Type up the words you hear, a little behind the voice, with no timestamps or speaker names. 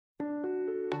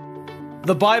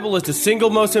The Bible is the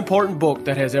single most important book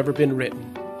that has ever been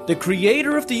written. The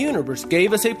creator of the universe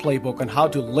gave us a playbook on how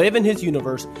to live in his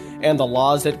universe and the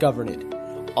laws that govern it.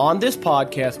 On this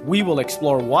podcast, we will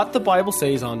explore what the Bible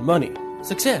says on money,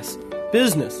 success,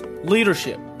 business,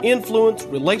 leadership, influence,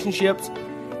 relationships,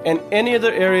 and any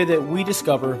other area that we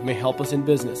discover may help us in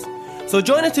business. So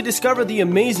join us to discover the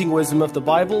amazing wisdom of the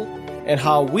Bible and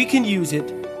how we can use it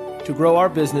to grow our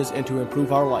business and to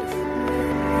improve our life.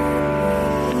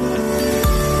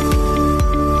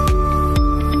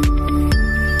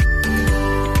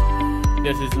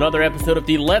 This is another episode of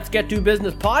the Let's Get to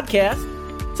Business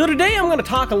podcast. So today I'm going to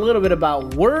talk a little bit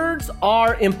about words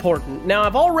are important. Now,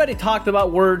 I've already talked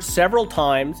about words several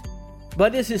times,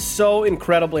 but this is so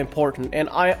incredibly important, and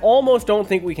I almost don't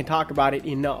think we can talk about it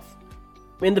enough.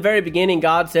 In the very beginning,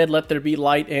 God said, "Let there be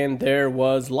light," and there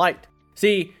was light.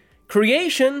 See,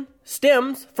 creation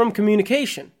stems from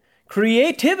communication.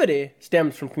 Creativity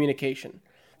stems from communication.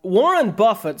 Warren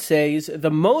Buffett says the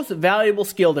most valuable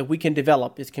skill that we can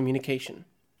develop is communication.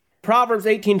 Proverbs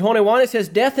 18:21, it says,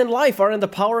 "Death and life are in the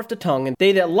power of the tongue, and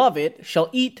they that love it shall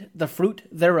eat the fruit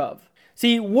thereof."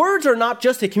 See, words are not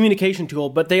just a communication tool,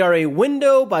 but they are a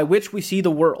window by which we see the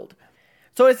world.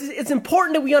 So it's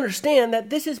important that we understand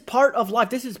that this is part of life.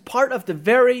 This is part of the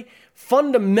very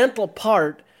fundamental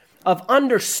part of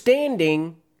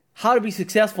understanding how to be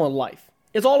successful in life.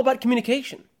 It's all about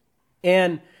communication.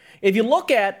 And if you look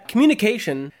at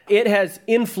communication, it has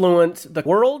influenced the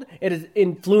world. It has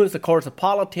influenced the course of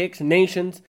politics,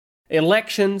 nations,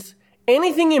 elections.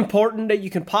 Anything important that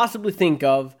you can possibly think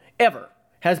of ever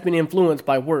has been influenced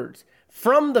by words.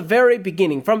 From the very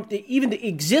beginning, even the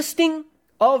existing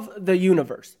of the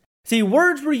universe. See,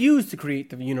 words were used to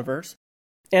create the universe,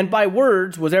 and by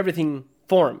words was everything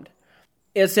formed.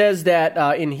 It says that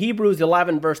in Hebrews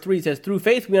 11 verse 3, it says, "Through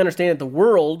faith we understand that the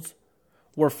worlds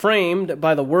were framed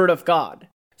by the word of God,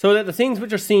 so that the things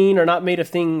which are seen are not made of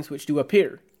things which do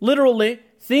appear." Literally,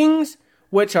 things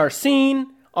which are seen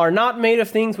are not made of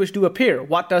things which do appear.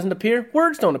 What doesn't appear?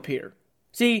 Words don't appear.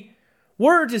 See,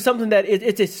 words is something that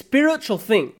it's a spiritual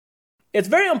thing. It's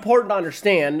very important to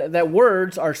understand that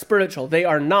words are spiritual. They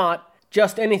are not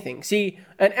just anything. See,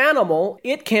 an animal,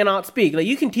 it cannot speak. Like,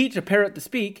 you can teach a parrot to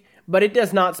speak, but it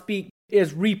does not speak. It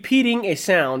is repeating a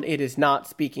sound. It is not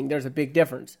speaking. There's a big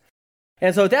difference.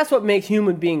 And so that's what makes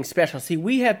human beings special. See,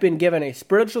 we have been given a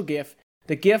spiritual gift,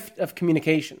 the gift of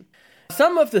communication.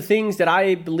 Some of the things that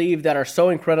I believe that are so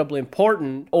incredibly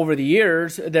important over the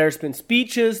years, there's been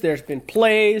speeches, there's been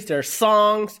plays, there's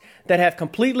songs that have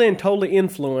completely and totally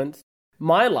influenced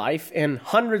my life and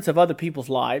hundreds of other people's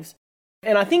lives.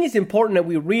 And I think it's important that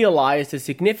we realize the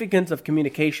significance of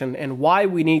communication and why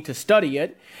we need to study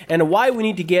it and why we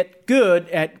need to get good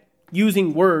at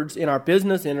using words in our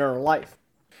business and in our life.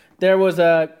 There was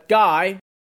a guy,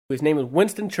 his name was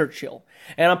Winston Churchill,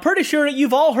 and I'm pretty sure that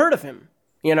you've all heard of him,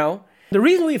 you know. The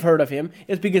reason we've heard of him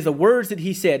is because the words that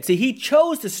he said. See, he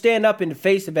chose to stand up in the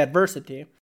face of adversity,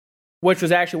 which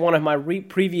was actually one of my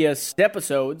previous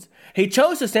episodes. He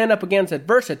chose to stand up against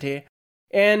adversity,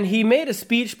 and he made a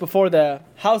speech before the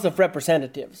House of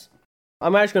Representatives.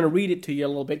 I'm actually going to read it to you a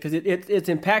little bit because it's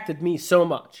impacted me so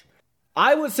much.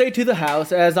 "I would say to the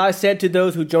House, as I said to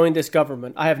those who joined this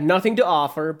government, I have nothing to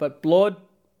offer but blood,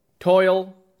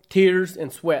 toil, tears,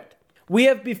 and sweat. We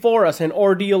have before us an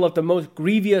ordeal of the most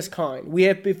grievous kind. We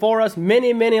have before us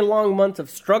many, many long months of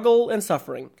struggle and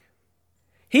suffering."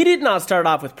 He did not start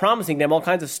off with promising them all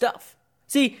kinds of stuff.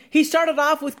 See, he started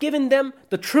off with giving them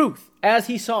the truth as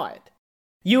he saw it.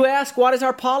 You ask, what is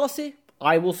our policy?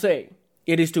 I will say,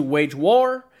 it is to wage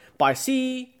war by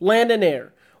sea, land, and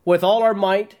air, with all our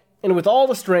might, and with all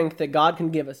the strength that God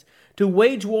can give us, to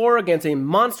wage war against a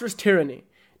monstrous tyranny,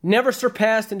 never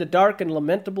surpassed in the dark and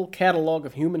lamentable catalogue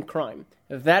of human crime.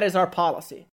 That is our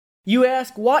policy. You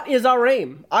ask, what is our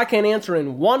aim? I can answer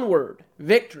in one word: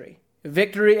 victory.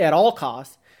 Victory at all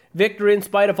costs. Victory in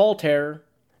spite of all terror.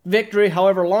 Victory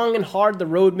however long and hard the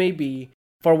road may be,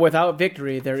 for without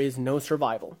victory there is no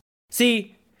survival.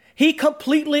 See, he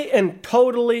completely and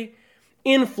totally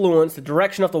influenced the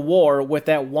direction of the war with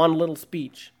that one little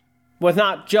speech. Well,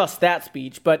 not just that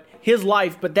speech, but his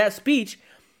life. But that speech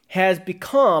has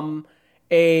become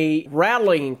a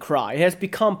rallying cry. It has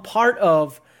become part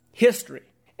of history.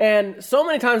 And so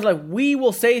many times, like, we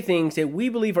will say things that we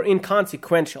believe are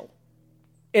inconsequential.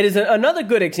 It is another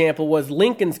good example was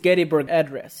Lincoln's Gettysburg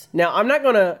Address. Now, I'm not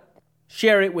going to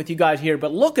share it with you guys here,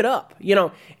 but look it up. You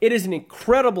know, it is an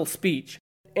incredible speech.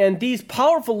 And these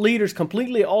powerful leaders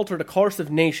completely altered the course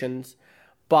of nations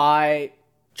by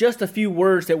just a few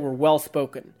words that were well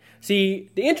spoken. See,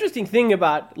 the interesting thing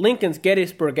about Lincoln's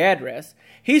Gettysburg Address,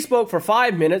 he spoke for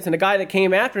 5 minutes and the guy that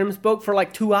came after him spoke for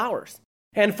like 2 hours.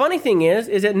 And funny thing is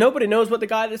that nobody knows what the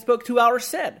guy that spoke 2 hours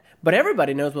said. But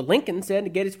everybody knows what Lincoln said in the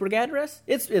Gettysburg Address.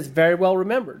 It's very well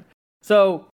remembered.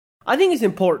 So I think it's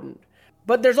important.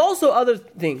 But there's also other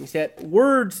things that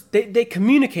words, they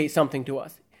communicate something to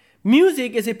us.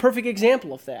 Music is a perfect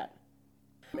example of that.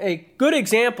 A good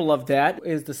example of that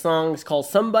is the song called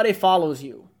Somebody Follows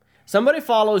You. Somebody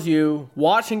follows you,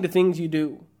 watching the things you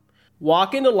do.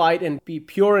 Walk in the light and be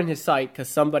pure in his sight because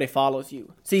somebody follows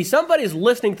you. See, somebody's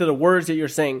listening to the words that you're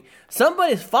saying.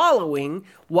 Somebody's following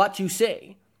what you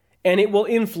say. And it will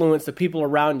influence the people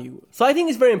around you. So I think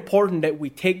it's very important that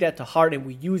we take that to heart and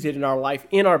we use it in our life,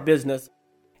 in our business.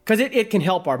 Because it can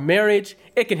help our marriage.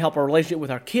 It can help our relationship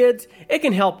with our kids. It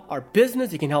can help our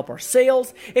business. It can help our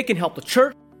sales. It can help the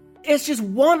church. It's just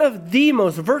one of the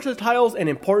most versatile and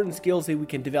important skills that we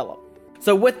can develop.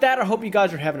 So with that, I hope you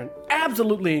guys are having an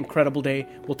absolutely incredible day.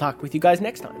 We'll talk with you guys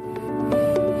next time.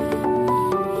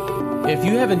 If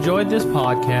you have enjoyed this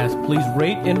podcast, please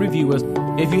rate and review us.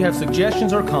 If you have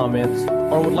suggestions or comments,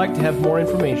 or would like to have more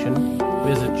information,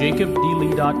 visit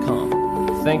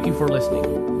jacobdlee.com. Thank you for listening.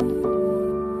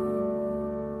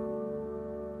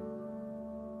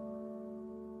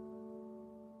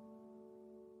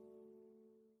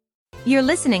 You're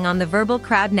listening on the Verbal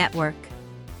Crowd Network.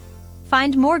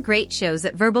 Find more great shows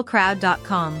at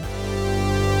verbalcrowd.com.